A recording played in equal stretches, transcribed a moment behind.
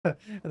And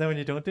then when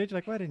you don't do it, you're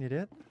like, why didn't you do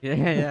it? Yeah,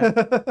 yeah.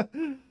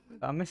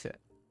 I miss it.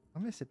 I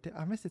miss it.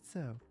 I miss it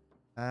so.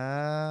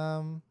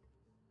 In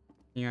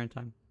your own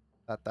time.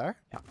 That there?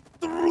 Yeah.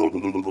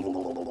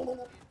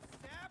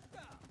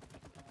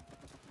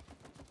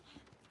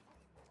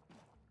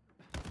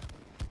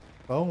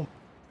 Boom.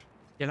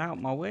 Get out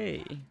my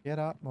way. Get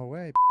out my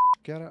way.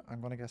 Get it.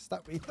 I'm gonna get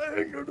that wee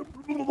thing.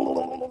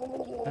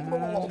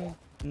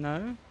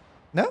 No.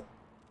 No?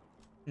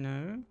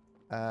 No.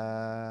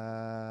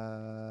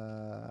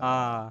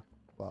 Uh.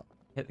 What?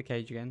 Hit the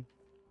cage again.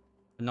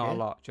 But not a Yeah?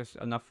 lot, just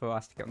enough for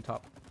us to get on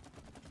top.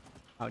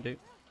 That'll do.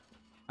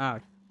 Oh,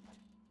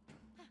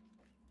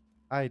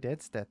 I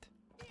did stat.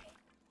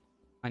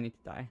 I need to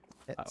die.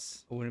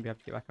 It's I wouldn't be able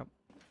to get back up.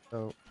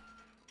 so.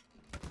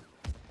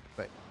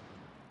 Wait.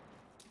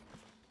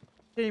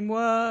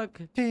 Teamwork!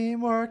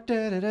 Teamwork.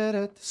 Da, da, da,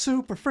 da,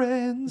 super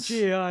friends.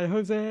 G.I.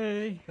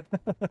 Jose!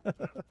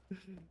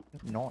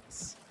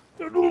 Nice.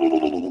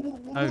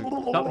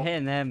 Oh, stop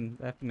hitting them.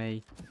 They're for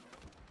me.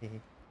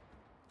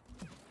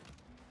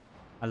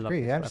 I love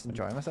Agree, this I'm just weapon.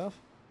 enjoying myself.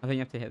 I think you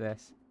have to hit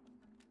this.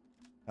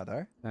 Oh,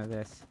 there? No,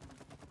 this.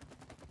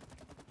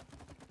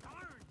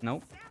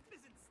 Nope.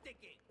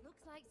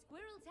 Looks like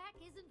squirrel tack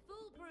isn't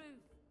foolproof.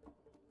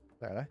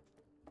 There,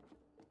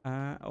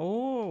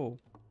 Oh!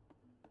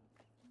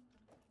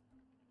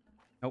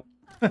 Nope.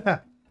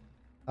 that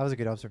was a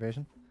good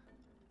observation.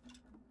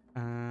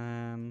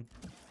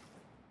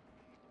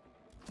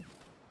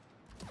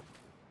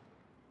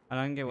 I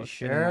don't get You what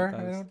sure that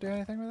I does. don't do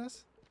anything with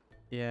this?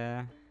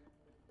 Yeah.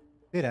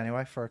 Good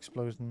anyway for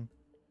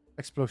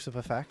explosive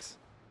effects.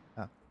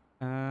 Oh,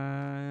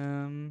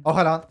 Oh,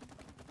 hold on.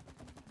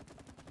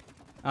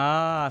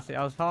 See,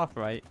 I was half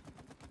right.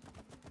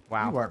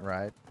 Wow. You weren't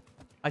right.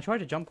 I tried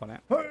to jump on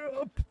it.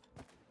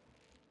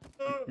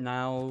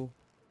 Now.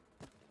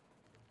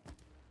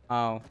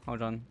 Oh,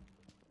 hold on.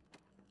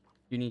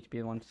 You need to be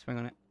the one to swing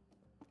on it.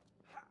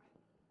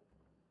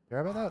 Sure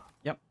about that?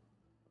 Yep.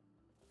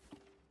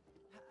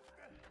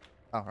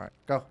 All right,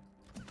 go.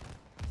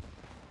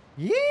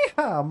 Yeah,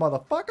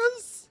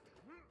 motherfuckers!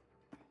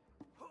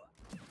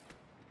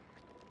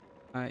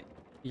 Alright,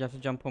 you have to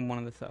jump on one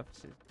of the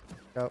surfaces.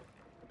 Go.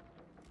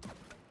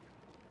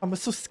 I'm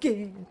so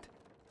scared.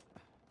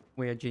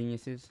 We are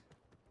geniuses.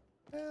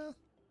 Yeah.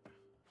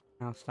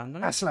 Now stand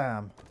on I it.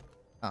 slam.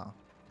 Oh.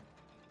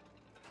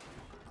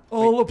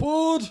 All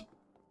aboard!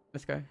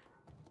 Let's go.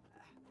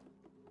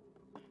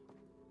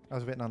 I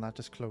was waiting on that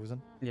just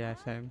closing. Yeah,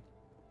 same.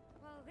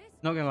 Well, this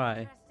Not gonna lie,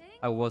 interesting.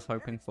 I was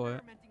hoping for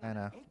it. I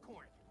know.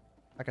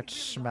 I could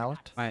smell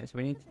it. Right, so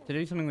we need to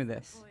do something with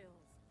this. Spoils.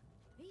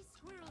 These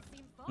squirrels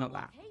seem far Not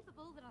more that.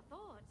 capable than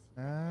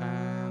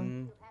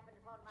I thought.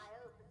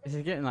 This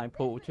is getting like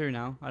Portal 2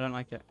 now. I don't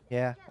like it.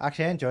 Yeah,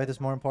 actually I enjoyed this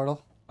more in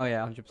Portal. Oh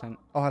yeah, 100%.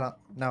 Oh, hold on.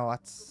 No,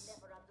 that's...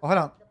 Oh, hold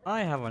on.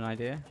 I have an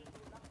idea.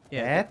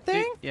 Yeah, That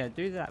thing? Yeah,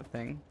 do that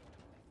thing.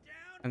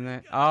 And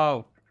then...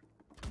 Oh!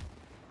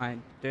 Alright,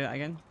 do that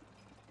again.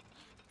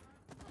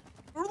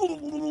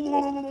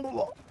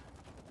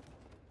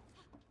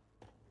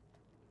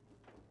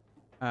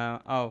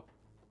 Oh.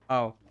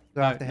 Oh.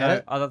 Do I have to hit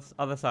it?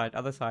 Other side,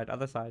 other side,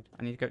 other side.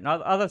 I need to go... No,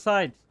 other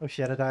side! Oh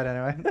shit, I died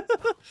anyway.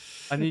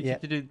 I need Yeah.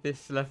 you to do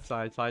this left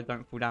side so I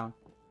don't fall down.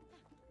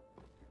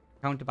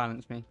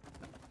 Counterbalance me.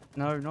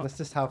 No, not... Let's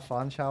just have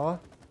fun, shall we?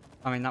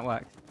 I mean, that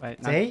works.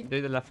 Wait, no, See?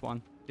 do the left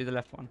one. Do the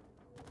left one.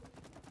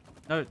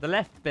 No, the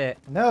left bit.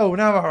 No,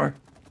 never!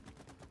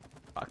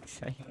 Fuck's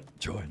sake.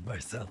 Join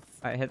myself.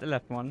 Right, hit the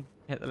left one.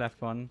 Hit the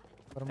left one.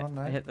 Put him on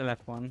night. Hit the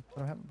left one.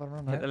 Put him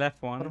on Hit night. the left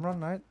Put him one. on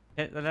night.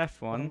 Hit the left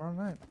Put him one. on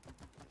night.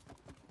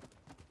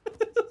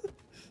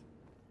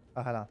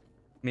 Oh, hold on.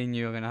 Me and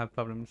you are gonna have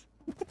problems.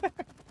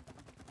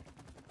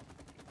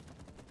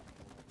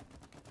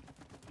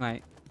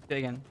 Right, do it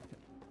again.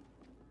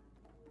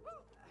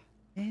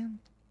 And...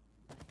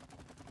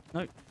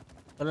 No,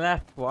 the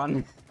left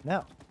one.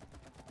 No.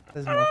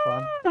 This is more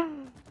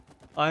fun.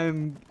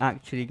 I'm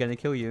actually gonna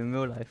kill you in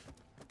real life.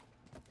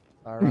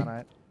 Sorry, run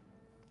out.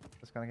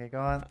 Just gonna keep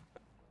going.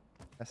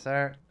 Yes,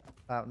 sir.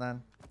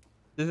 Happening.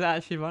 Does it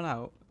actually run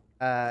out?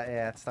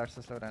 Yeah, it starts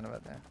to slow down a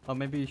bit now. Or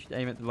maybe you should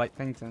aim at the right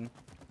things then.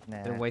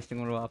 Nah. They're wasting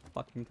all our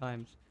fucking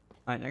times.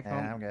 Right, next Yeah,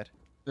 one. I'm good.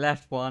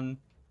 Left one.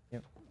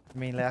 You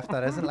mean left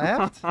that isn't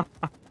left? You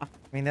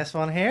mean this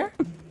one here?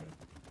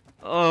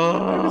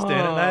 Oh, I was doing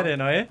it now,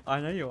 didn't I? I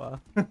know you are.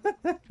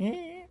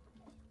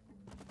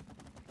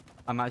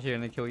 I'm actually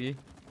gonna kill you.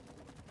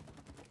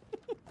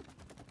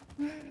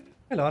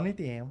 Hello, I need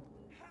the aim.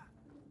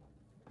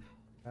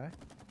 Okay.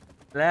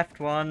 Left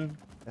one.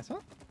 This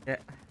one? Yeah.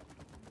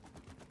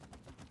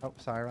 Oh,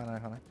 sorry, ran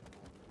out, honey.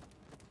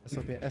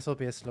 This will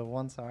be a slow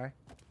one. Sorry.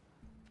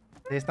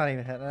 It's not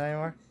even hitting it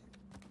anymore.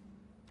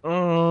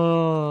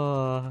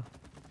 Oh.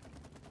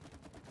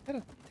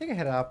 Take a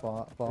hit of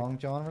that bong,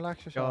 John.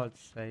 Relax yourself.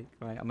 God's sake.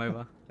 Right, I'm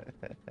over.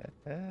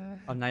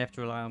 Oh, now you have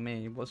to rely on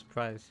me. What a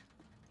surprise.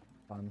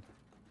 Fun.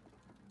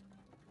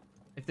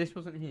 If this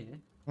wasn't here,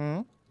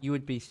 Hmm. you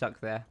would be stuck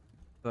there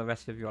for the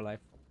rest of your life.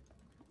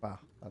 Wow,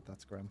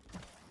 that's grim.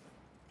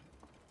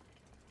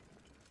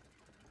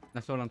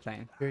 That's all I'm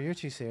saying. You're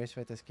too serious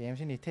about this game.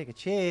 You need to take a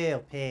chill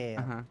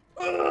pill.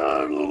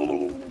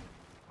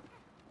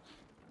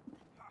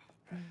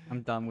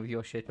 I'm done with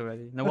your shit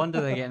already. No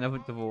wonder they're getting a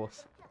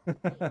divorce.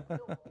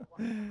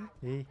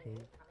 Hee hee.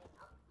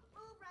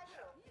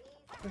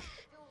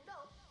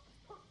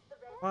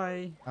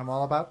 Bye. I'm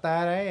all about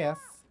that ass.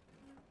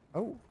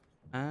 Oh.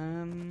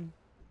 I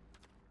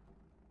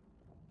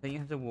think you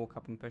have to walk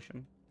up and push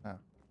them. Oh.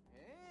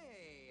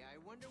 Hey, I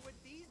wonder what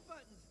these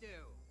buttons do.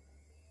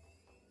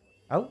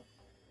 Oh.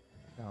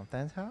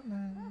 Something's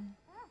happening.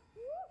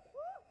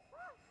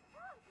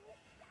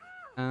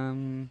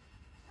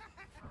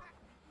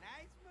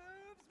 Nice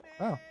moves, Meg.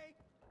 Oh.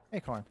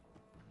 Acorn.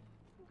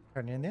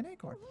 Turn into an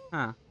acorn.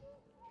 Huh.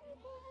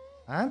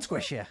 And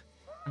squish you.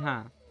 Uh-huh.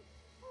 Yeah,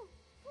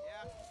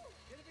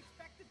 should have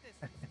expected this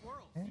from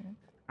squirrels.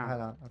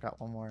 Hold on. I've got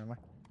one more, am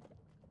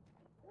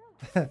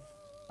I?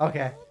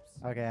 Okay.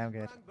 Okay, I'm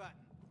good. Wrong button.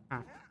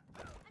 I'm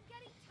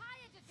getting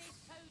tired of this,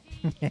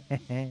 Cody.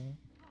 No,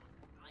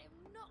 I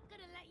am not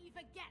gonna let you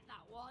forget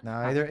that one.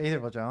 either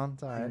will John.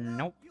 It's alright.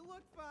 Nope. You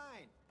look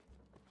fine.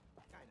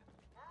 Kinda.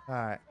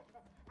 Alright.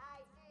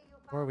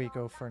 Where we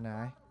go for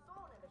now?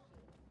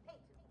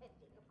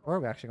 Where are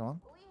we actually going?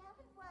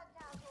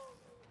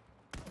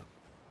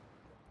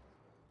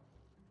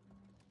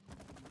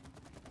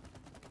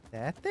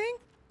 That thing?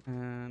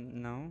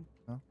 No.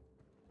 Oh.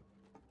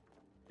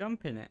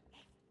 Jump in it.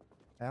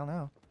 Hell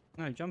no.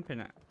 No, jump in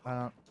it. I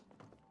don't.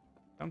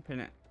 Jump in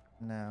it.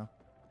 No.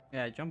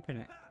 Yeah, jump in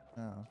it.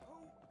 No.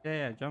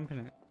 Yeah, jump in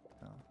it.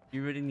 No.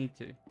 You really need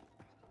to.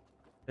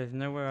 There's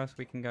nowhere else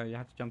we can go. You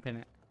have to jump in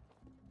it.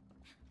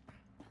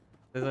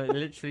 There's like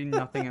literally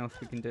nothing else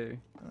we can do.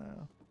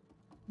 No.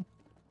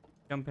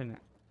 Jump in it.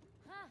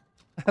 Huh,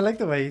 I like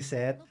the way you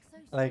say it. looks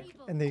so Like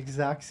stable. in the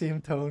exact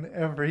same tone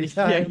every Yeah,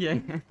 time. yeah.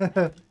 Hang on,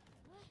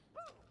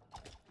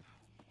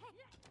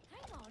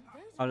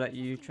 those I'll are let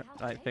you interesting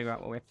like figure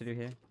out what we have to do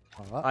here.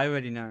 What? I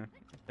already know.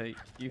 So you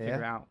figure it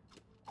Yeah? out.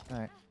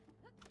 Alright.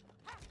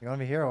 You're gonna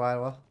be here a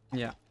while, Will.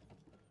 Yeah.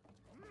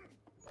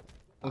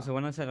 Also,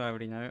 when I said I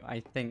already know, I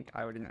think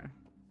I already know.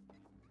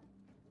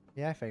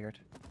 Yeah, I figured.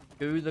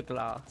 Do the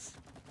glass.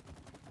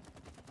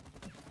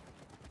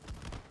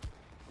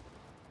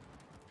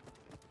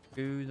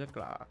 Do the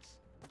glass.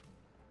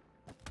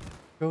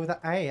 Go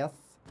the ass.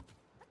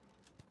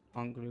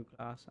 On glue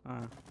glass.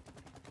 Ah.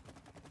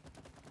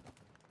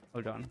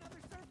 Hold on. Another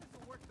surface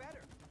will work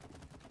better.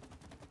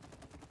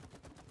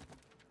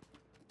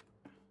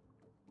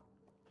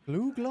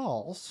 Blue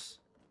gloss.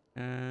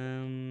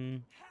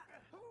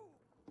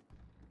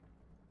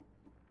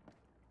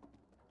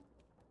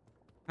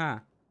 Huh.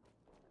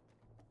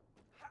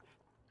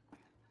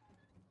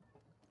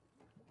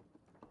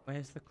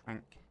 Where's the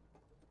crank?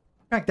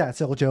 Crack that,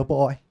 soldier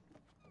boy.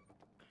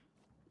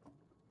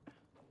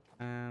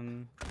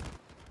 Boom.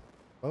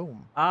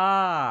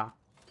 Ah!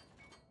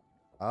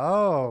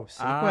 Oh,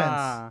 sequence.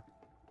 Ah!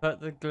 Put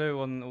the glue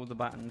on all the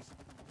buttons.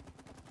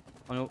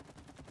 On all...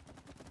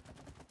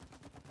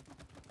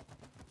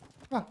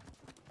 Ah.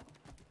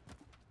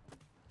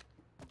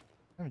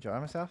 I'm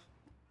enjoying myself.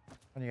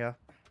 On you go.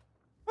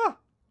 Ah.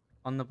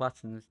 On the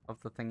buttons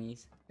of the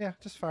thingies. Yeah,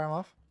 just fire them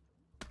off.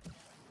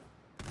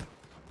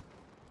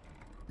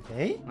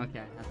 See?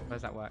 Okay, I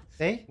suppose that works.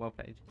 See? Well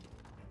played.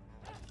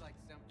 Looks like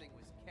something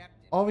was kept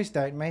in. Always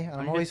doubt me, and I'm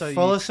just always so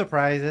full you- of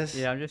surprises.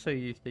 Yeah, I'm just so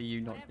used to you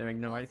not doing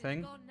the right It's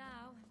thing. gone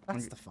now.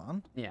 That's the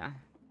fun. Yeah.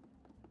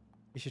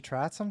 You should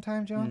try it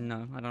sometime, John.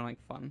 No, I don't like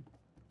fun.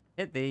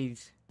 Hit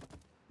these.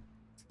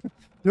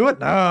 Do it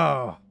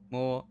now.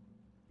 More.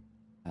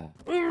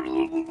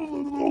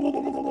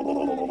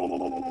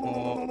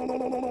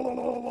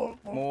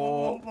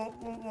 More.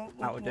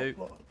 That will do.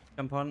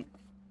 Jump on.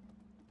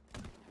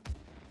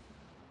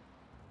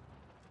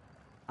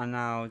 And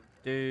now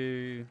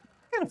do...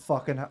 What kind of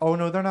fucking... Oh,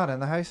 no, they're not in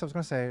the house. I was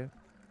going to say,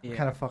 Yeah. what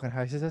kind of fucking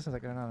house is this? I was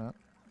like, they're not in it.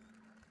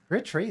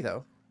 Great tree,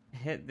 though.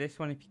 Hit this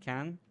one if you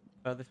can.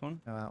 Furthest one.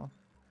 No, that one.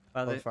 Oh,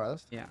 Further. the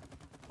farthest. Yeah.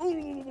 And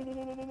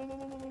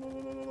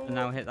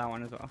now hit that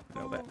one as well. A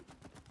little bit.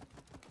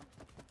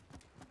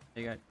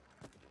 There you go.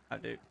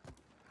 That'll do.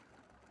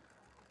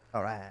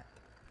 All right.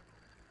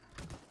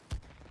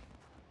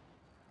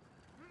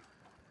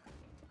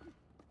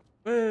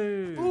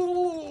 Woo!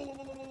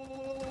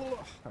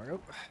 There we go.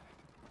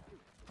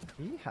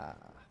 Yeehaw.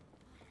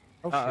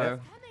 Oh, Uh-oh. shit.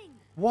 Coming.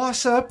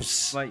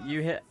 Wasps. Like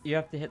you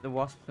have to hit the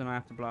wasps and I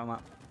have to blow them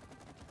up.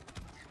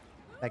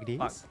 Like these?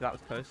 Fuck, that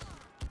was close.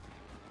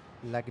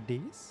 Like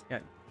these? Yeah,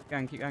 keep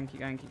going, keep going, keep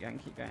going, keep going,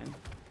 keep going.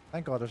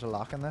 Thank God there's a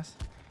lock in this.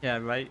 Yeah,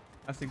 right.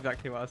 That's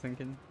exactly what I was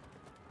thinking.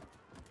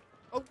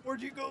 Oh,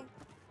 where'd you go?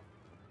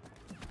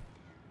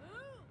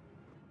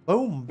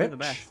 Boom, You're bitch. the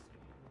best.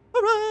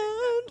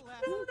 Alright.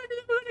 You're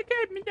gonna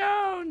get me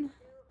down.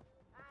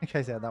 I think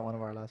I said that one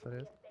of our last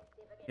videos.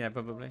 Yeah,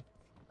 probably.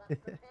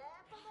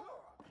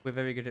 We're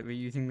very good at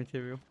reusing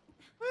material.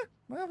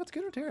 Well, it's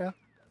good material.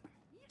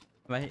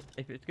 Right,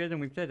 if it's good and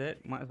we've did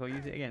it, might as well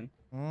use it again.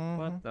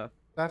 What the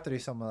I have to do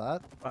some of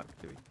that. fuck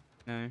do we?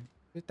 No.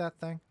 Do that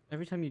thing.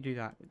 Every time you do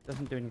that, it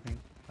doesn't do anything.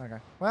 Okay.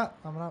 Well,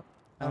 I'm gonna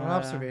I'm an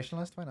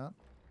observationalist. Why not?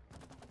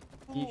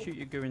 Can you shoot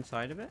your goo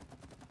inside of it?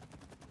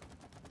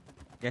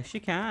 Yes, you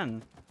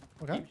can.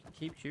 Okay.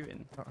 Keep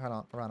shooting. Oh, hold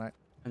on. I ran out.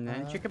 And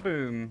then chicka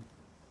boom.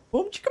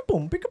 Boom, chicka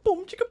boom, chicka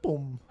boom, chicka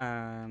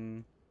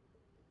boom.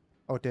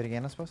 Oh, do it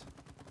again, I suppose.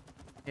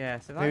 Yeah,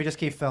 so that... Maybe just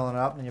keep filling it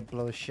up and you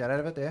blow the shit out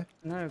of it, do you?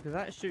 No, because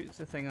that shoots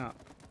the thing up,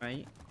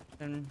 right?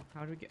 Then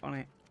how do we get on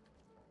it?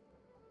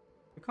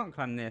 We can't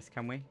climb this,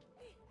 can we?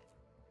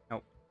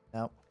 Nope.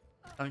 Nope.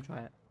 Don't try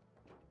it.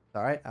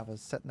 Alright, I was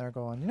sitting there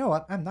going, you know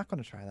what? I'm not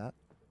going to try that.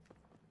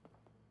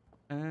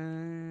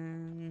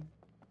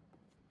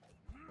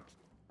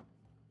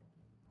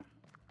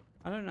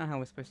 I don't know how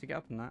we're supposed to get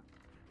up on that.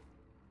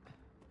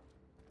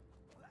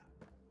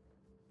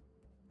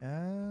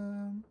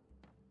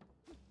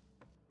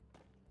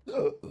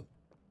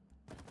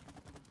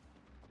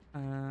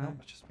 No,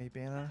 it's just me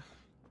being a...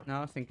 No,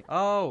 I was thinking...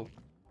 Oh!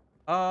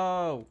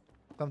 Oh!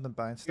 Something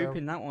bounced there.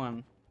 Scooping that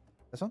one.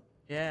 This one?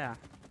 Yeah.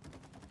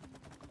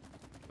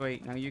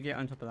 Wait, now you get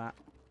on top of that.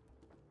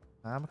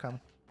 I'm coming.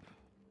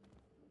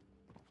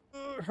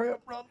 Hurry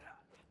up, run.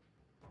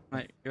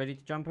 Right, you ready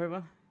to jump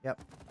over?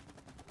 Yep.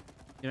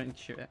 You don't need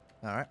to shoot it.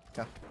 Alright,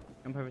 go.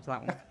 Jump over to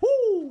that one.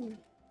 Woo!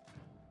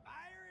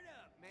 Fire it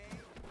up, man.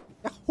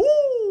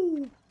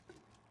 Yahoo!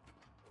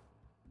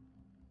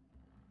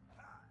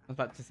 I was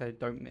about to say,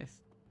 don't miss.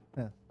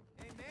 Yeah.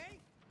 Hey, May.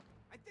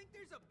 I think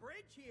there's a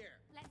bridge here.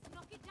 Let's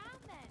knock it down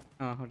then.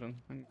 Oh, hold on.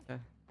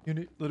 You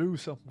need to do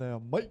something there,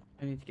 mate.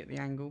 I need to get the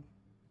angle.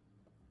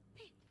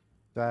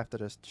 Do I have to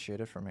just shoot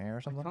it from here or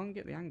I something? can't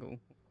get the angle.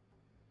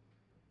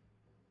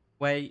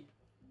 Wait.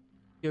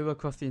 Go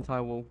across the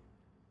entire wall.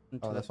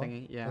 Onto Oh, the this one?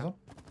 thingy. Yeah. This one?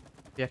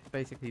 You have to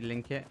basically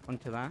link it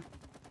onto that.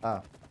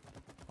 Oh.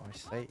 Oh, I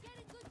see. Get a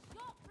good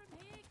shot from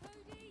here,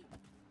 Cody.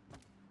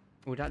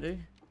 What would that do?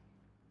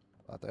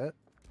 That's it.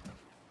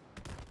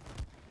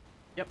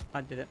 Yep,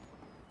 I did it.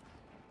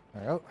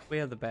 There we go. We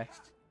are the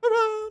best.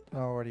 Oh, I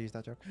already used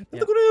that joke.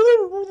 Yep.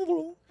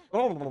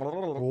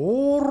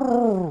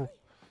 Oh.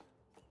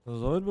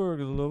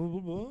 Zoidberg is a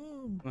lovable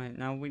bomb. Right,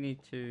 now we need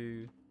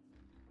to...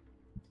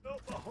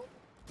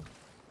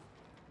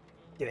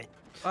 Get it.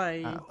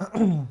 Bye.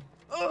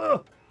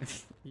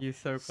 You're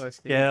so close.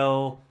 to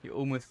Skill. You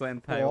almost got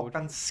impaled.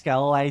 Fucking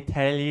skill, I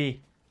tell you.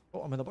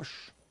 Oh, I'm in the bush.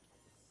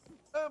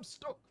 I'm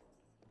stuck.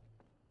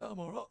 I'm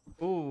alright.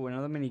 Ooh,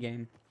 another mini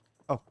game.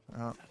 Oh,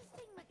 Interesting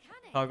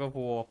mechanic. Tug of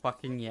war,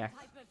 fucking yes.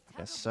 Type of tug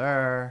yes, of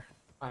sir.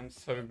 I'm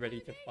so ready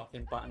to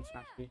fucking button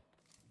smash you.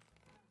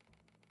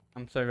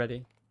 I'm so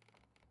ready.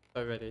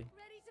 So ready. war.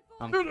 Ready to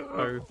I'm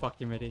fall. so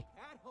fucking ready.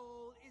 That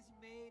hole is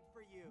made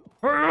for you.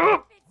 Hurry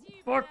up! Fits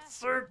you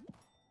Fuck's better. sake!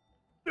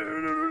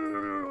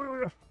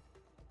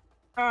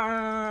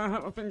 Ah,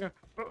 hurt my finger.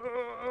 Pull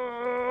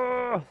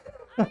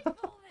the string.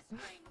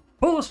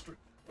 Pull the string.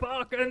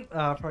 Fucking.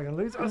 Ah, probably gonna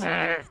lose.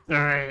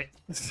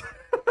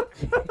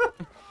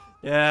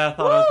 Yeah, I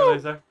thought I was gonna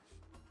lose there.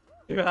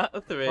 You're out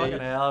of 3. Fucking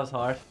hell, that was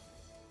hard.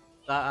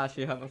 That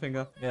actually hurt my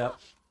finger. Yeah,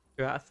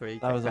 You're out of 3.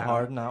 that was a Get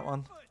hard down. one, that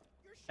one.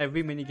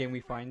 Every mini game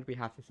we find, we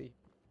have to see.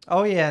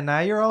 Oh yeah,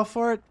 now you're all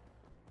for it?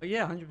 Oh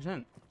yeah,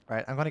 100%.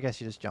 Right, I'm gonna guess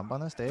you just jump on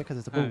this, do you? Because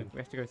it's a Oh, boo. we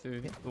have to go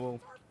through the wall.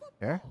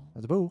 Here?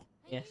 It's a boo.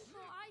 Yes.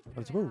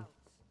 It's a boo.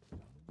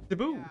 The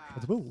boo.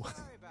 It's a boo.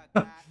 Sorry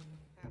about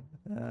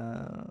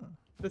that.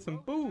 There's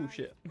some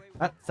bullshit.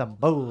 That's some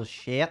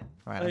bullshit.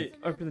 Right, Hey,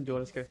 open the door,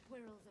 let's go.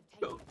 Squirrels have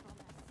taken it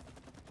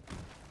from us.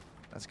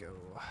 let's go.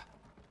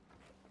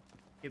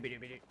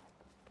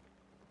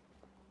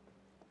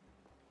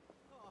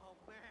 Oh,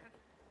 man.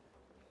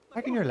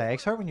 How can your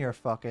legs hurt when you're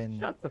fucking...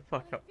 Shut the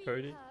fuck up, Feet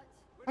Cody.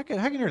 hurt.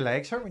 How can your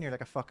legs hurt when you're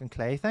like a fucking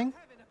clay thing?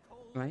 Having a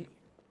cold. Right?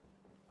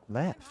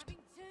 Left. Having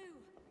two.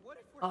 What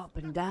if we're Up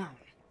and down.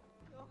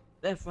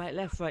 Left,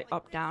 right,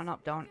 up, down,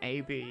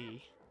 A,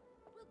 B.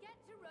 We'll get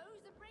to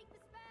Rose and break the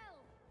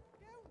spell.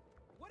 Yeah,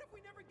 what if we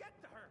never get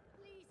to her?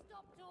 Please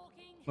stop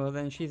talking. Well,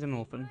 then she's an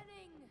orphan. Running.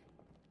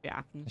 It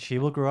happens. She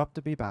will grow up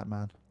to be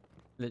Batman.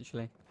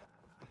 Literally.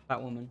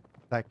 That woman.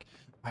 Like,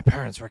 my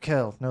parents were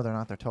killed. No, they're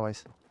not. They're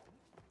toys.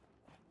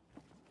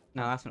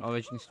 No, that's an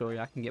origin story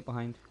I can get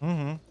behind.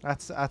 Mm-hmm.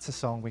 That's a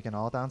song we can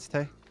all dance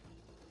to.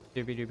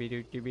 Doobie doobie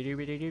doo doobie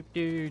doobie doo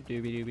doo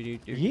doobie doobie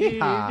doo doo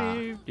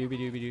Yeehaw. doobie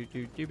doobie doo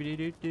doo doobie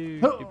doo doo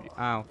Oh. doobie.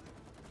 Ow.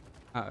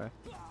 Uh-oh.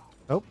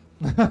 Oh.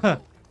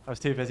 I was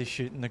too busy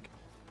shooting the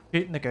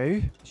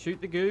goo. Shoot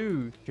the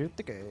goo. Shoot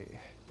the goo.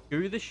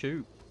 Goo the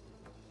shoot.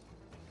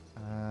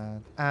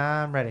 And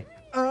I'm ready.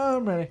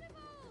 I'm ready.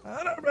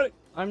 I'm ready.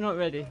 I'm not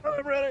ready.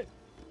 I'm ready.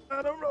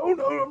 I don't know. Oh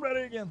no, I'm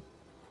ready again.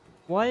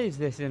 Why is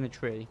this in a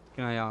tree?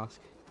 Can I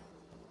ask?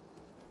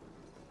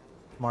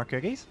 More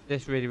cookies?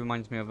 This really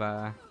reminds me of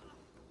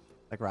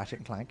Like Ratchet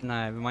and Clank.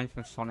 no, it reminds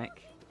me of Sonic.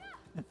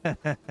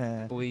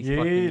 All these You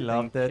fucking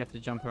loved things you it. have to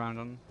jump around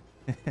on.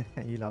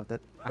 You loved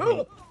it.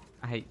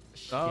 I hate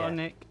Shit.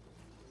 Sonic.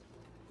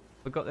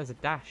 Forgot there's a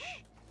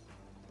dash.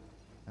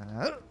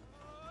 Uh,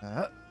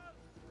 uh.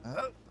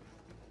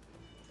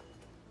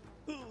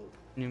 Oh,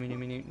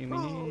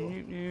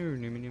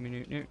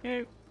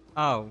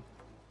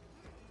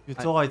 You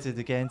died it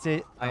again,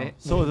 did I-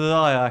 So did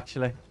I,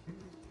 actually.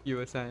 You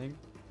were saying?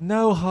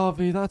 No,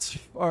 Harvey, that's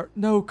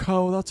no,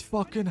 Cole, that's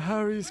fucking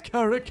Harry's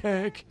carrot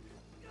cake.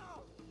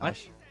 What?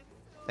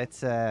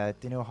 It's do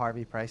you know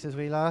Harvey Price's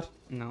wee lad?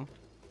 No.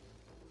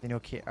 Do you know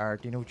do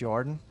you know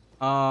Jordan?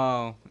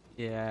 Oh,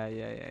 yeah.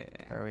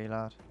 Her wee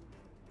lad.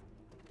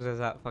 There's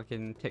that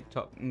fucking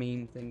TikTok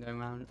meme thing going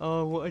around.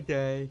 Oh, what a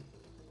day.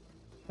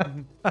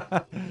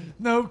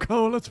 No,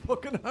 Cole, it's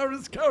fucking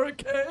Harry's carrot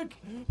cake.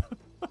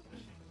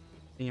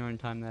 In your own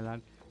time there,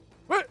 lad.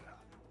 Wait.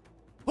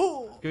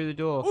 Oh. Through the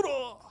door. Hold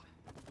on.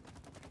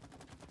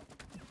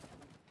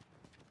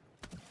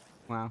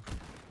 Wow.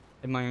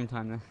 In my own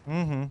time there.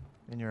 Mm-hmm.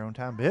 In your own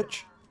time,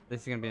 bitch.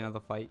 This is gonna be another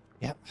fight.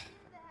 Yep.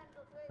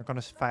 We're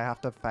gonna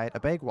have to fight a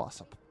big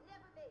wasp.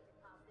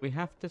 We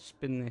have to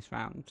spin this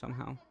round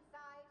somehow.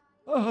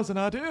 I has an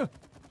idea.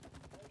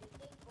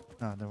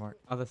 No, don't work.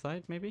 Other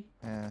side, maybe?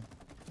 Yeah.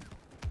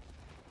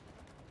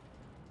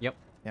 Yep.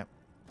 Yep.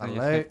 No, you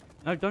Hello. have to-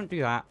 No, don't do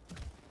that.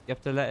 You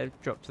have to let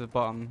it drop to the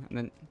bottom and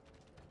then...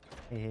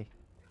 Hey.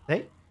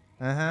 Hey.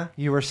 Uh-huh.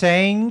 You were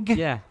saying?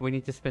 Yeah, we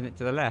need to spin it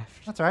to the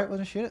left. That's alright, we'll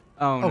just shoot it.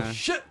 Oh, Oh, no.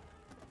 Shit.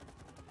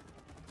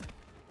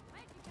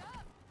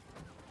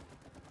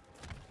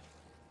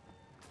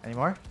 Any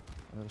more?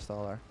 They're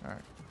still there.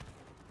 Alright.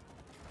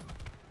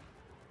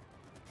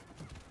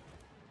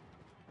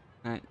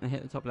 Alright, I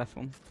hit the top left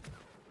one.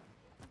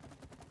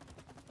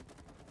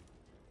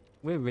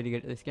 We're really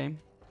good at this game.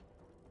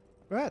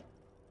 Right.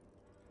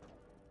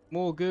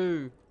 More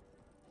goo.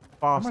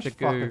 much Faster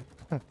goo.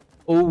 fucking-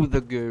 All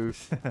the goo.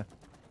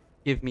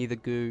 Give me the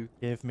goo.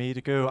 Give me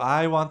the goo.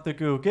 I want the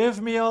goo.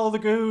 Give me all the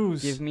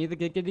goos. Give me the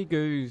giggity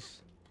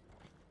goos.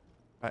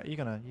 Right, you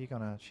gonna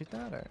shoot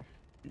that or?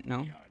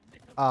 No.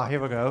 Ah,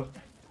 here we go.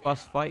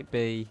 Boss fight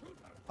B.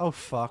 Oh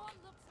fuck.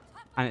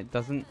 And it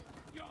doesn't.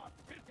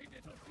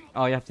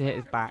 Oh, you have to hit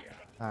his back.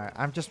 Alright,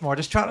 I'm just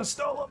trying to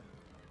stall him.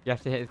 You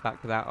have to hit his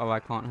back with that, or I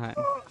can't hurt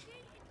him.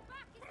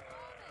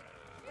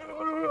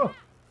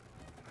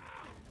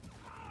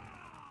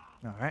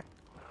 Alright.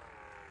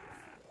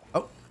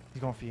 Oh,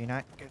 he's going for you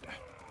now. Good.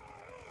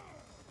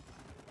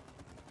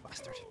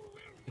 Bastard.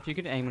 If you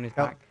could aim on his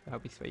Go. back, that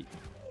would be sweet.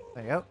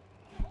 There you go.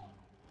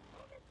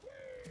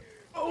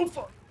 Oh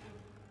fuck.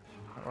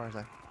 Where is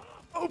that?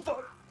 Oh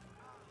fuck.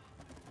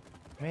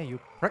 Come here, you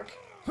prick.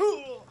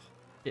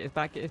 Get his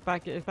back, get his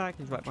back, get his back.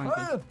 He's right behind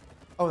you. Man.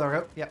 Oh, there we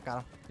go. Yep, got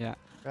him. Yeah,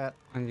 Right.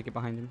 I need to get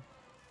behind him.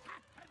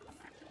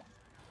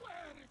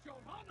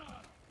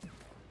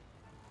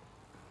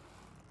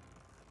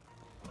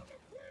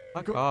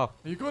 Fuck Go- off.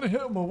 Are you gonna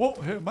hit him or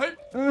what here, mate?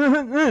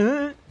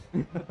 Oh,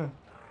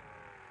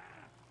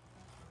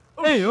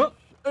 Hey up!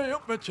 Hey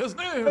up, bitches.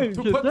 Hey,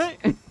 Two just punch.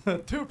 say-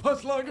 2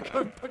 punch like a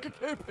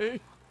KP.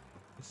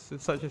 It's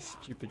such a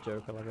stupid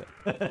joke, I love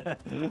it.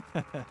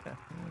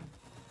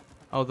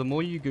 Oh, the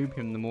more you goop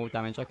him, the more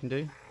damage I can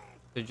do.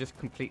 So just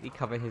completely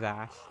cover his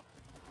ass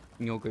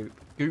in your goop.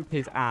 Goop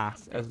his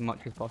ass as much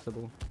as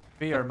possible.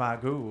 Fear my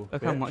goo.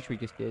 Look how bitch. much we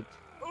just did.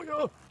 Oh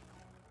yeah.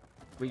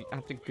 We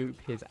have to goop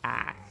his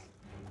ass.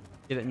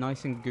 Get it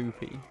nice and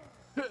goopy.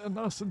 Getting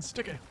nice and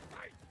sticky.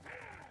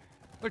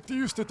 Like they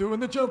used to do in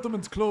the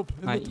gentleman's club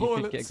in Right, the you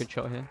toilets. should get a good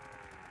shot here.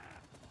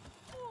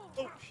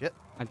 Oh, shit.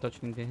 I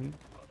dodged into him.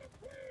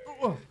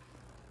 Oh,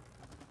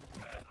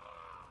 There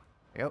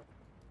you go.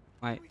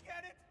 Right,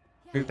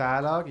 Group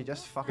dialogue, you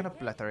just fucking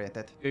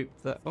obliterated. goop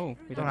the... Oh, we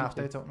You don't don't have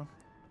to, need it's open.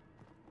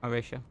 I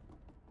race you.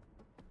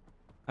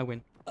 I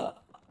win.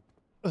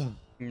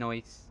 Nice.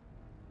 Nice.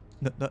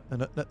 Um,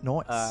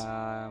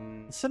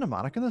 The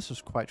cinematic in this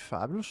is quite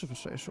fabulous, if I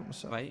say so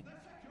myself. right.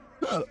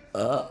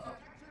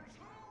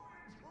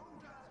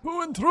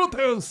 who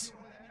intruders?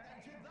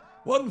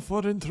 One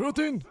for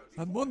intruding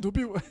and one to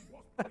be.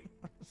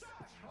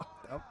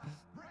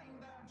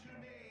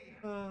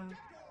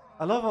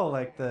 I love all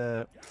like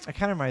the. I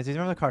kind of reminds me.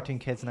 Remember the cartoon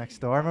Kids Next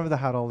Door? Remember they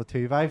had all the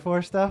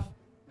 2x4 stuff?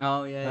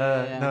 Oh,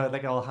 yeah. No,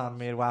 like all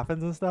handmade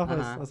weapons and stuff.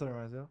 Uh-huh. That's what it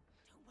reminds me of.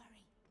 Don't worry,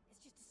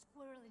 it's just a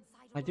squirrel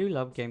inside. I do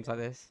love games like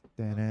this.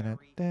 You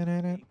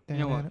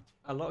know what? You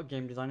A lot of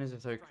game designers are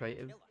so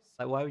creative.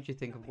 Like, why would you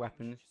think of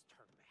weapons?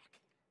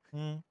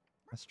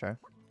 That's true.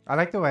 I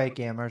like the way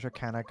gamers are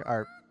kind of,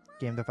 or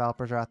game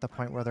developers are at the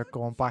point where they're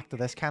going back to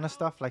this kind of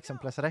stuff, like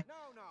simplicity.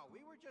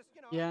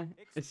 Yeah,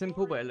 it's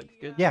simple, but it looks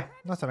good. Yeah,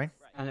 that's what I mean.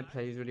 And it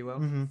plays really well.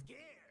 Mm-hmm.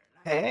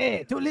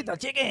 Hey, 2 little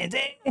chickens,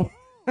 eh?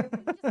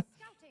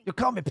 You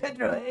call me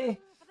Pedro, eh?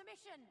 For the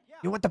mission.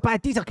 You want to buy a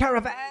diesel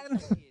caravan?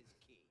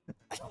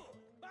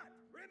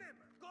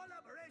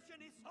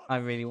 I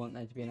really want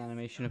there to be an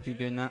animation of you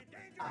doing that.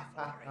 Class.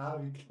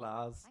 Thanks for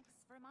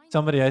reminding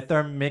Somebody out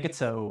there, make it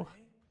so.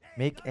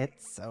 Make it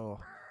so.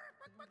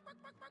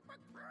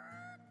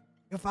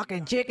 You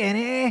fucking chicken,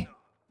 eh?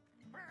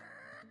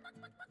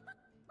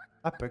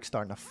 That book's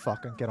starting to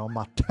fucking get on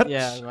my tits.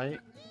 Yeah, right?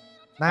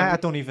 Nah, I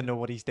don't even know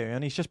what he's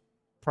doing. He's just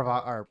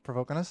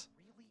provoking us.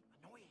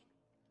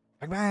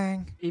 Bang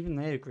bang. Even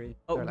they agree.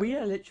 Oh, They're like- we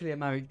are literally a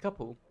married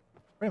couple.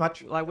 Pretty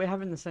much. Like, we're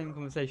having the same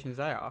conversation as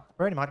they are.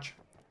 Pretty much.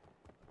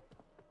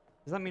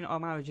 Does that mean our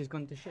marriage has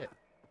gone to shit?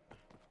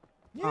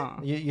 Yeah. Ah.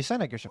 You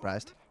sound like you're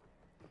surprised.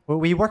 Well,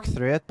 we work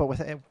through it,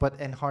 but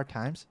in hard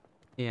times.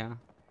 Yeah.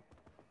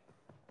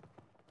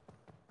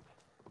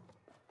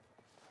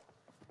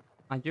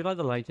 I do like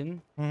the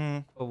lighting, Hmm.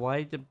 but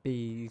why do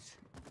bees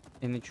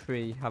in the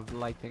tree have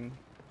lighting?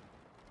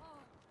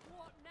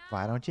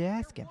 Why don't you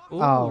ask him?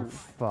 Ooh. Oh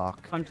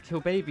fuck. Time to kill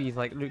babies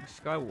like Luke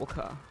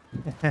Skywalker.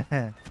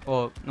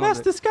 Or not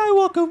Master Luke.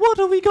 Skywalker, what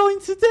are we going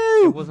to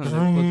do? It wasn't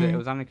Luke, was it? It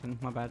was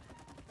Anakin. My bad.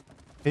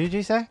 Who did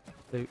you say?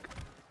 Luke.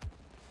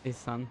 His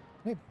son.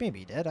 Maybe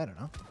he did. I don't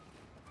know.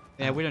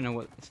 Yeah, we don't know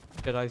what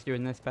Jedi's do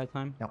in their spare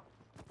time. No.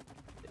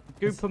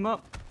 Goop him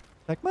up.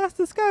 Like,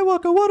 Master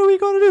Skywalker, what are we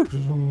going to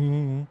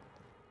do?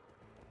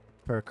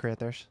 Per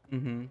creators.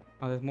 Mm-hmm.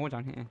 Oh, there's more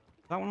down here.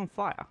 Is that one on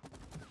fire?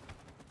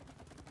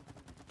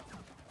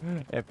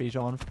 If he's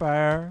on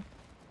fire.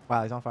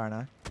 Wow, he's on fire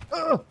now.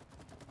 Ugh!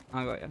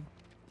 I got you.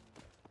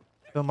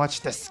 So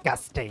much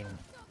disgusting.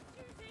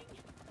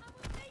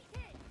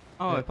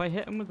 Oh, Yeah. if I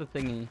hit him with the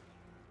thingy,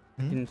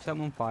 I Hmm? can set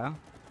him on fire.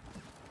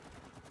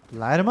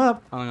 Light him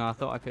up. Oh no, I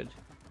thought I could.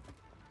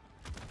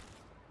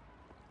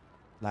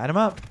 Light him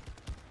up.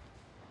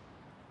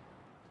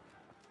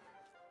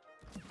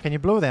 Can you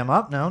blow them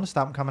up now to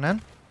stop them coming in?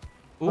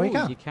 Ooh, Oh, you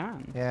can. you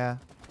can. Yeah,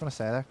 I was gonna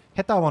say there.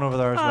 Hit that one over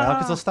there as well,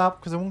 because they'll stop,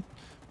 because it won't.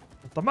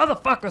 The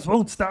motherfuckers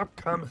won't stop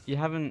coming. You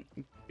haven't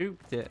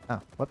gooped it.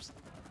 Oh, whoops.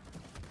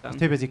 Done.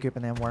 Too busy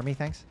cooping them wormy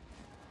things.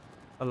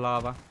 The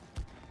lava.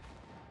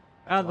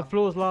 Ah, the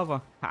floor's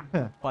lava. Ha,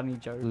 Huh. funny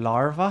joke.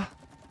 Larva.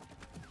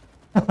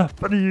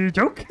 Funny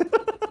joke.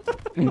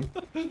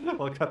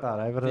 We'll cut that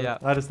out, but Yeah.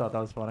 I just thought that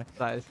was funny.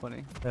 That is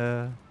funny.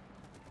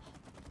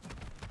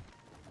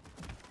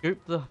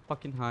 Goop the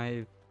fucking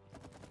hive.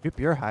 Coop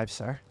your hive,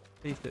 sir.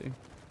 Please do.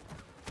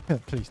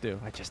 Please do.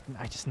 I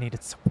just need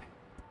it so bad.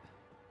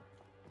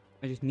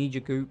 I just need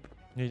your goop.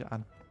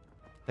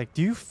 Like,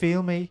 do you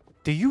feel me?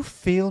 Do you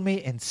feel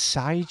me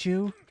inside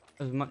you?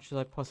 As much as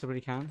I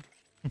possibly can.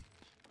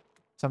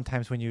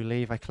 Sometimes when you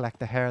leave, I collect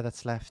the hair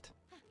that's left.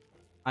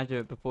 I do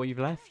it before you've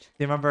left. Do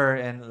you remember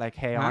in, like,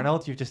 Hey Huh?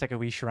 Arnold, you've just like a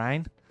wee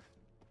shrine?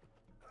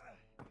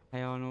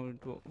 Hey Arnold,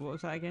 what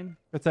was that again?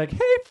 It's like,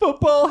 hey,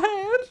 football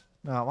head!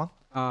 That one.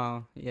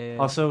 Oh, yeah.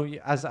 Also,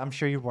 as I'm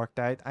sure you've worked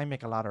out, I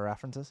make a lot of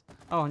references.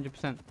 Oh,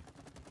 100%.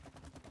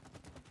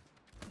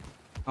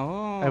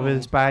 Oh. It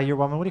was by your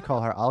woman, what do you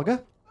call her,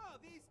 Olga? Oh,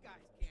 these guys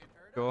can't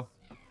hurt Sure.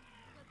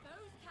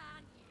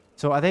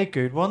 So are they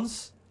good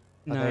ones?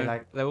 Are No, they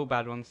like they're all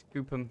bad ones.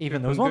 Goop them.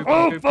 even those ones?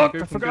 Oh, fuck,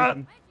 I forgot.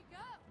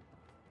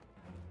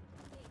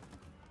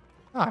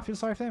 Oh, I feel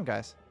sorry for them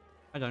guys.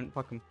 I don't.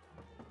 Fuck them.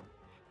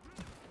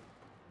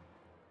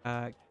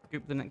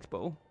 Goop the next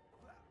ball.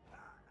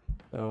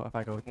 So if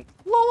I go, That,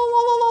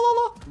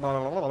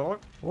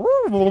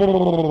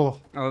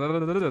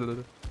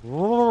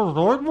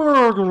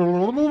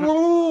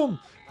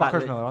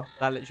 fuckers, another one.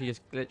 that literally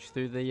just glitched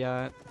through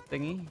the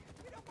thingy.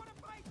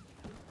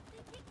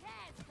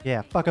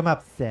 Yeah, fuck him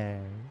up,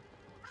 sir.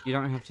 You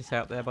don't have to stay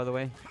up there, by the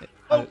way.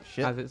 Oh,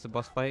 shit. As it's a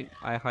boss fight,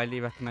 I highly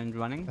recommend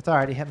running. It's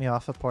alright, he hit me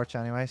off the porch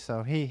anyway,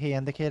 so he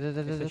indicated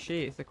it. It's a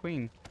she, it's a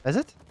queen. Is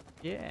it?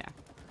 Yeah.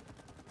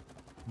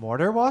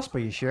 Mortar wasp, are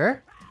you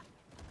sure?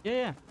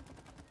 Yeah.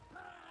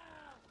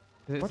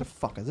 Where It's, the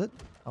fuck is it?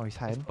 Oh, he's it's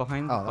hiding.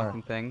 behind the Oh, there.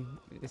 fucking thing.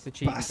 It's a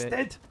cheating bit.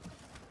 Bastard!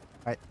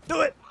 Right,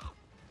 do it!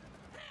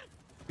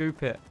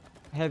 Goop it.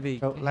 Heavy,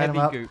 Go, light 'em heavy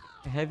up. goop.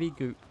 Heavy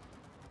goop.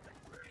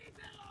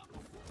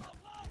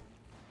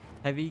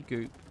 Heavy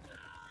goop.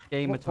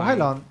 Game of Well, how time.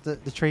 long?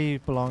 The tree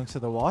belongs to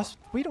the wasp?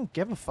 We don't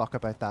give a fuck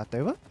about that,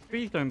 do we?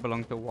 Trees don't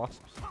belong to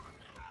wasps.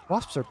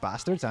 Wasps are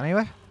bastards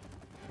anyway.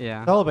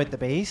 Yeah. It's all about the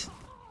bees.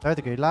 They're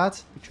the good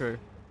lads. True.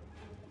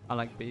 I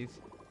like bees.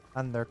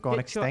 And they're gone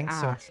Get your extinct,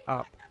 so ass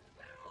up.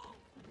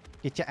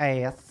 get your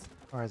ass.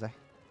 Where is he?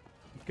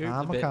 Goop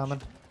I'm the bitch.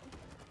 coming.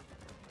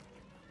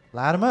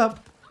 Light him up.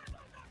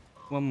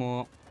 One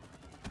more.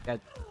 Dead.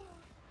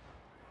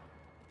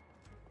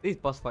 These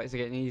boss fights are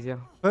getting easier.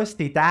 First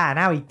he died,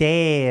 now he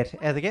dead.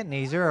 Are they getting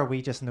easier or are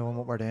we just knowing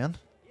what we're doing?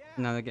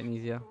 No, they're getting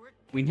easier.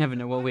 We never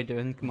know what we're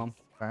doing. Come on.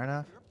 Fair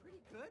enough. You're pretty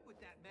good with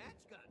that match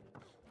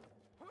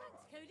gun.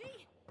 Thanks,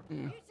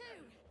 Cody. Mm. You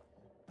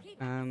too.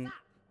 Keep it up.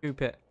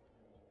 Goop it.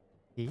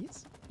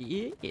 He's?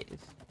 Yes.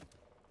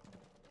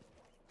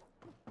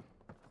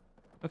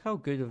 Look how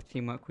good of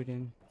teamwork we're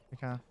doing.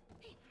 Okay.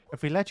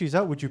 If we let you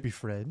out, would you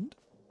befriend?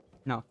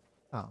 No.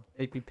 Oh.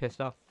 They'd be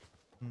pissed off.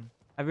 Hmm.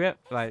 Have you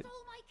like? Stole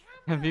my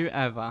camera. Have you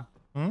ever?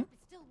 Hmm? It's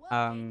still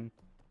working.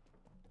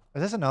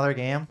 Is this another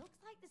game? Looks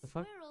like the The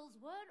fuck? squirrels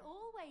weren't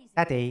always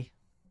Daddy.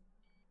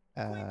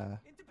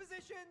 Into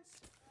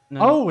positions.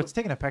 No. Oh, it's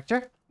taking a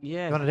picture?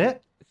 Yeah. You wanted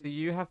it? So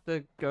you have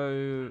to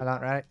go. Hold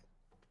on, right?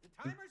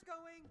 The timer's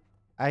going.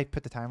 I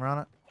put the timer on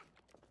it.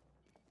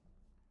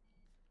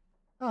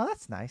 Oh,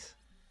 that's nice.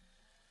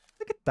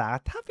 Look at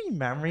that. Happy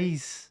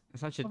memories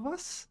It's such a of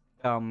us.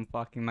 dumb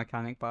fucking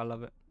mechanic, but I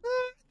love it.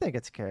 I think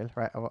it's cool.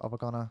 Right, are we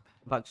gonna...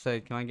 About to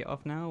say, can I get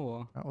off now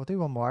or? Right, we'll do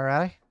one more,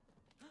 ready?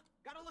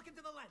 Gotta look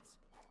into the lens.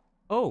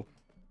 Oh,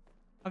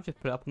 I've just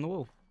put it up on the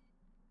wall.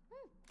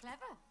 clever.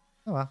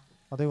 Oh, well.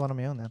 I'll do one on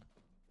my own then.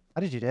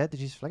 How did you do it? Did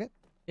you just flick it?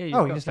 Yeah,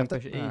 Oh, you got just to left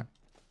push it? E. Alright.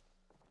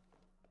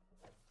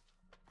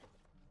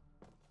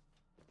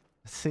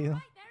 See them?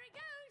 Right, there it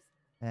goes.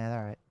 Yeah,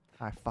 all right.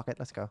 All right, fuck it.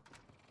 Let's go.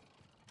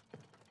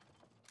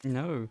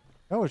 No,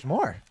 Oh, there's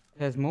more.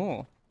 there's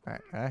more. All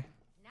right. Nice,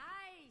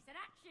 an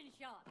action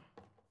shot.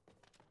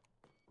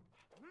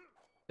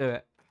 Do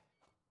it.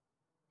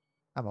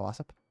 I'm a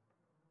wasp.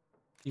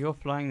 You're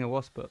flying the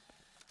wasp up.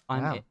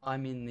 I'm Wow.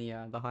 I'm in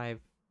the hive.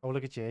 Oh,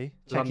 look at you. I'm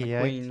Check the you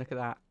out. queen. Look at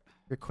that.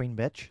 You're queen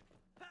bitch.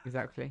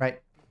 Exactly.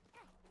 Right.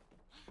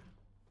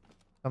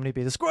 Somebody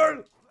be the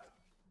squirrel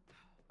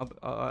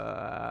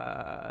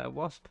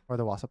Wasp. or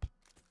the wasp.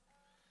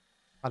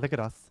 Oh, look at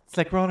us. It's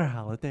like we're on our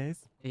holidays.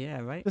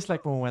 Yeah, right. Just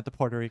like when we went to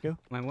Puerto Rico.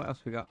 Man, what else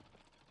we got?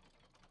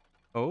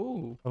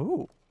 Oh,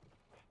 Oh,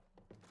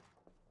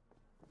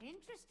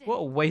 Interesting. what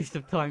a waste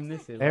of time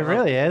this is. it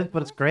really is,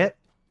 but it's great.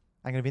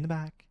 I'm gonna be in the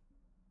back.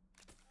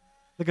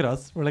 Look at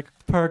us. We're like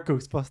a pair of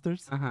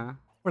Ghostbusters. Uh huh.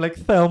 We're like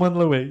Thelma and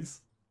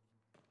Louise.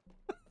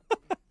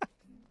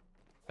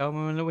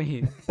 Thelma and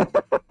Louise.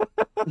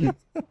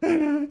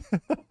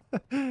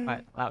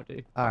 Right, that'll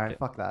do. All right, Okay.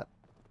 fuck that.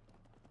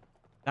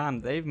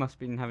 Damn, they must have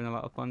been having a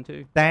lot of fun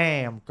too.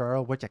 Damn,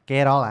 girl, where'd you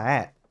get all of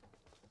that?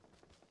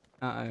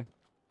 Uh oh.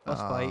 Boss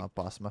fight.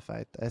 Boss my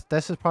fight.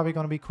 This is probably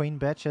gonna be queen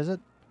bitch, is it?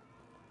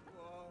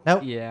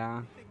 Nope.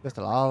 Yeah. Just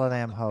all of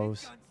them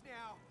hoes. Guns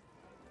now.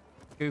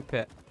 Scoop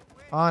it.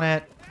 On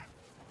it.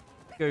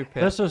 Scoop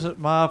it. This is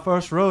my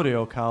first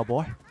rodeo,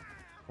 cowboy. And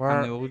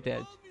Where? they're all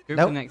dead. Scoop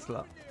Nope. the next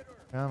lot.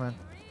 Yeah, man.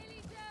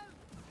 Really don't.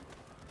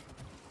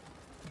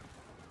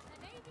 There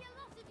may be a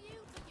lot of you,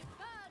 but you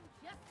burn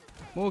just the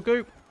same. More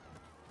goop.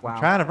 I'm Wow.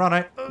 trying to run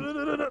out.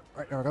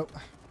 Right, there we go.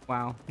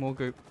 Wow. More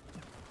goop.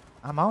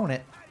 I'm on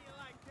it.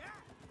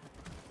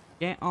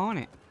 Get on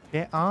it.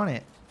 Get on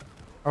it.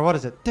 Or what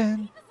is it?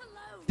 Dun, Leave us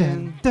alone.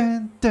 dun,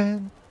 dun,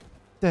 dun,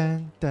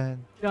 dun,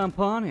 dun. Jump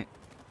on it.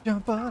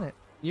 Jump on it.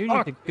 You need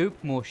Fuck. to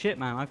goop more shit,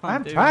 man. I can't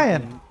I'm do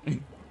trying.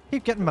 anything.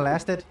 Keep getting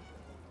molested.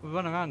 We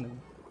run around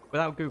them.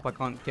 Without goop, I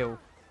can't kill.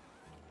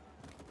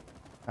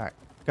 All right,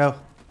 go.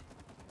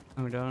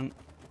 Hold on.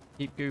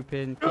 Keep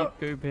gooping. Keep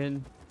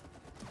gooping.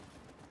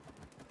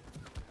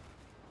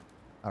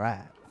 All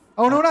right.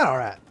 Oh no, not all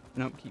right.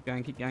 Nope. Keep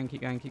going. Keep going.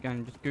 Keep going. Keep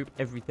going. Just goop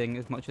everything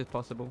as much as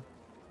possible.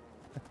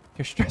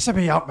 You're stressing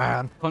me out,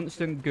 man.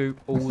 Constant goop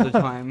all the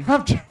time.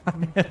 I'm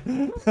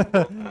trying.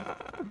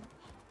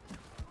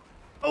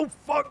 Oh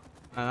fuck!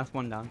 That's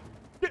one down.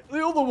 Get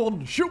the other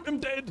one. Shoot him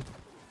dead.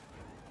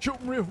 Shoot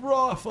him with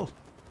rifle.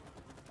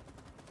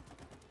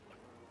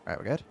 Right,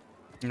 we're good.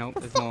 Nope. For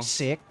There's more. fuck's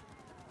sake.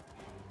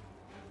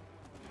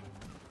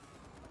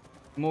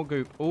 More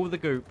goop. All the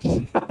goop.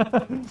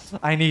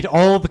 I need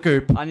all the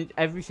goop. I need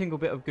every single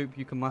bit of goop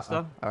you can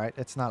muster. All right,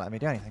 it's not letting me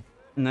do anything.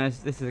 No,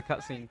 this is a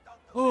cutscene.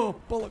 Oh,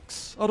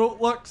 bollocks. I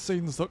don't like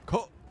scenes that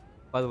cut.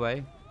 By the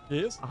way,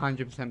 Yes?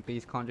 100%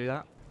 bees can't do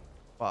that.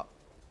 What?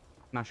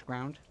 Smash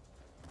ground.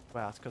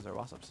 Well, that's because they're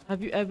wasps.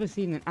 Have you ever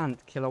seen an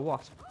ant kill a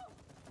wasp?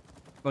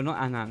 Well,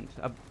 not an ant,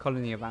 a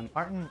colony of ants.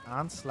 Aren't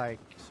ants like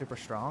super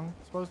strong,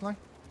 supposedly?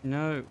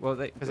 No, well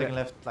Because they can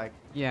lift like.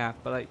 yeah,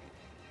 but like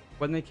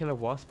when they kill a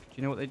wasp, do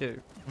you know what they do?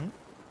 Hmm?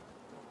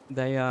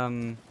 They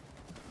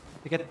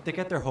They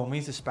get their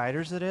homies, the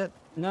spiders, that it.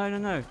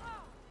 no.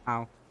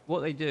 Ow. What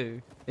they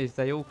do is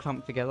they all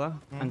clump together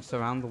Hmm. and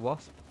surround the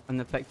wasp and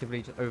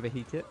effectively just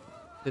overheat it.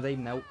 So they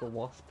melt the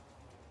wasp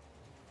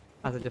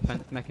as a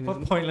defense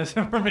mechanism. What pointless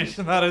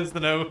information that is to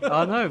know.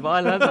 I know, but I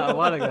learned that a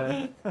while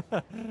ago.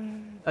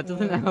 That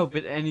doesn't help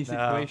in any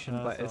situation,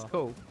 no, but it's it's all.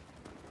 cool.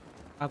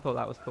 I thought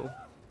that was cool.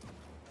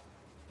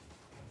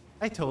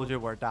 I told you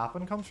where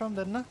dapping comes from,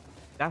 didn't I?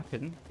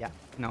 Dapping? Yeah.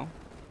 No.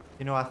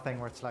 You know that thing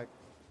where it's like,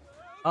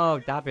 Oh,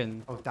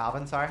 dabbing. oh,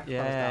 dabbing, sorry.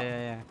 Yeah, That was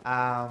yeah,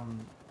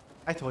 dabbing.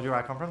 I told you where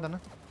I come from, didn't I?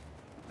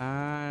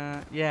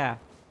 yeah. Yeah,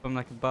 from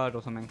like a bird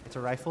or something. It's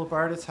a rifle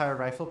bird. It's how a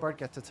rifle bird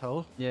gets its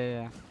hole.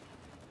 Yeah.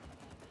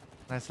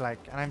 And it's like,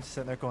 and I'm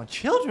sitting there going,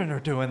 children are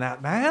doing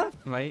that, man.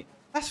 Right.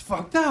 That's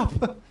fucked up.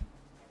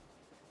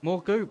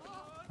 More goop.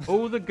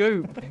 All the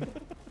goop.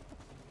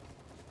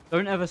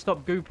 Don't ever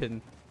stop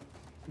gooping.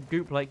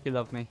 Goop like you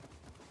love me.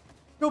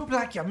 Go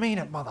black, you mean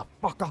it,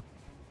 motherfucker.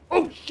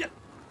 Oh shit.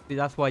 See,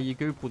 that's why you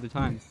goop all the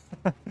time.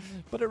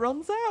 But it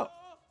runs out.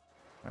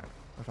 Right,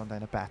 we've run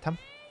down a bathroom.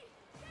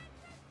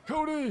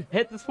 Cody,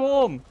 Hit the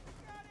swarm.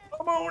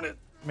 I'm on it.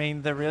 I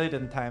mean, they really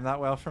didn't time that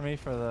well for me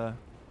for the.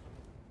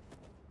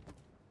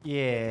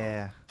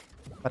 Yeah.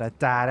 But I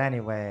died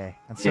anyway.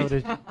 And so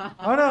did.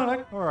 Oh no,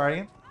 look, where are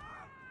you?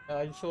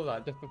 I saw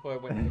that just before I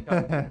went to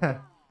the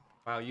car.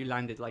 Wow, you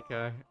landed like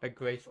a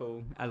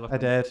graceful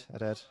elephant. I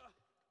did.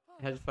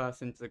 Head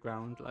first into the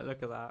ground. Like,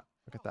 look at that.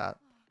 Look at that.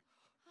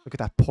 Look at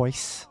that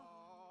poise.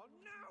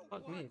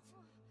 Fuck me.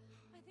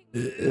 I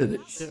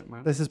think Shit,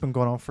 man. This has been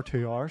going on for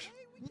 2 hours.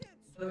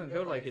 Doesn't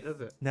feel like it, does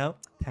it? No,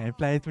 time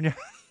flies when you're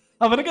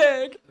having a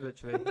gig.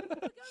 Literally.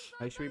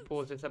 Hey, should we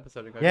pause this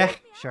episode and go? Yeah,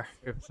 sure.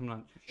 Go for some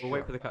lunch. We'll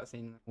wait for the cutscene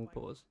and then we'll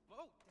pause.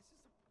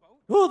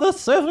 Oh, that's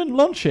 7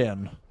 lunch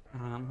in.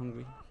 I'm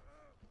hungry.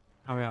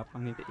 Hurry up, I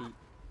need to eat.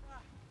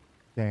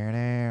 There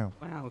now.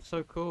 Wow,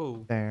 so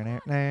cool. There now.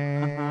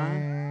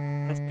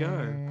 Now. Let's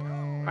go.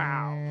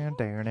 Wow.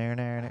 There now.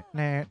 Now.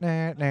 Now.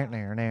 Now. Now.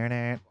 Now. Now.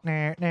 Now.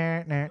 Now.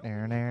 Now.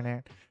 Now. Now.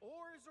 Now.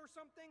 Oars or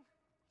something?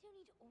 Don't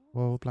need all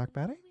Whoa, of Black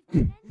them. Betty.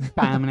 We've got plenty.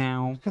 Bam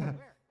now.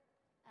 Where?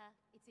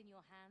 It's in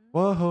your hand.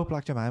 Whoa,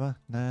 Black Jemima.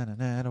 Na na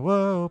na na.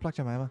 Whoa, Black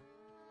Jemima. Not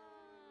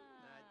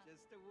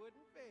just a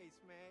wooden face,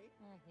 May.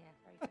 Yeah,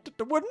 very good.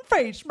 The wooden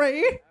face,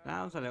 me.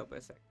 That was a little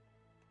bit sick.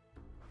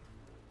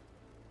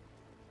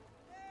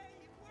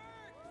 Hey, it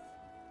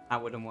worked!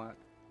 That wouldn't work.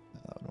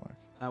 That wouldn't work.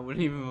 That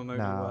wouldn't even remotely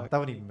No, work. that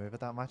wouldn't even move it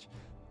that much.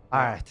 All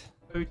right.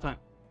 Food time.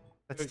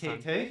 Let's Food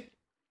take time. two.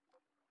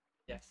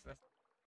 Yes. Let's